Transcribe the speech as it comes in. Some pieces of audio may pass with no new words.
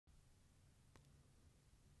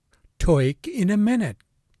TOEIC in a minute.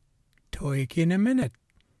 TOEIC in a minute.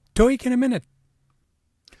 TOEIC in a minute.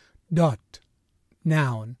 Dot.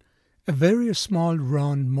 Noun. A very small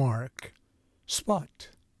round mark. Spot.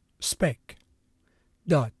 Speck.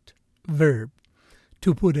 Dot. Verb.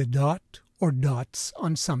 To put a dot or dots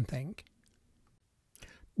on something.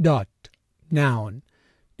 Dot. Noun.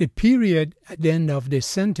 The period at the end of the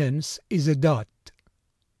sentence is a dot.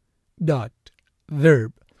 Dot.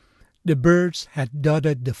 Verb. The birds had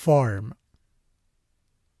dotted the farm.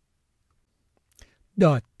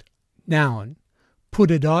 Dot. Noun. Put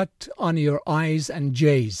a dot on your I's and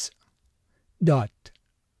J's. Dot.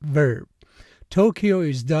 Verb. Tokyo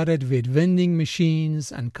is dotted with vending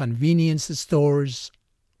machines and convenience stores.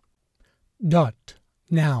 Dot.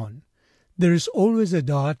 Noun. There is always a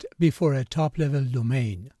dot before a top-level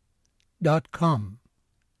domain. .com,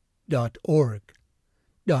 .org,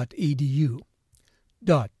 .edu.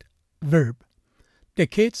 Dot. Verb. The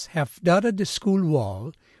kids have dotted the school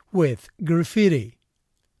wall with graffiti.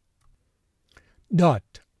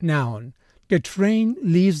 Dot. Noun. The train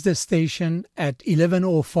leaves the station at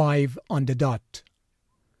 11:05 on the dot.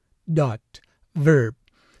 Dot. Verb.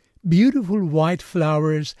 Beautiful white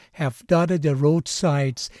flowers have dotted the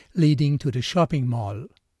roadsides leading to the shopping mall.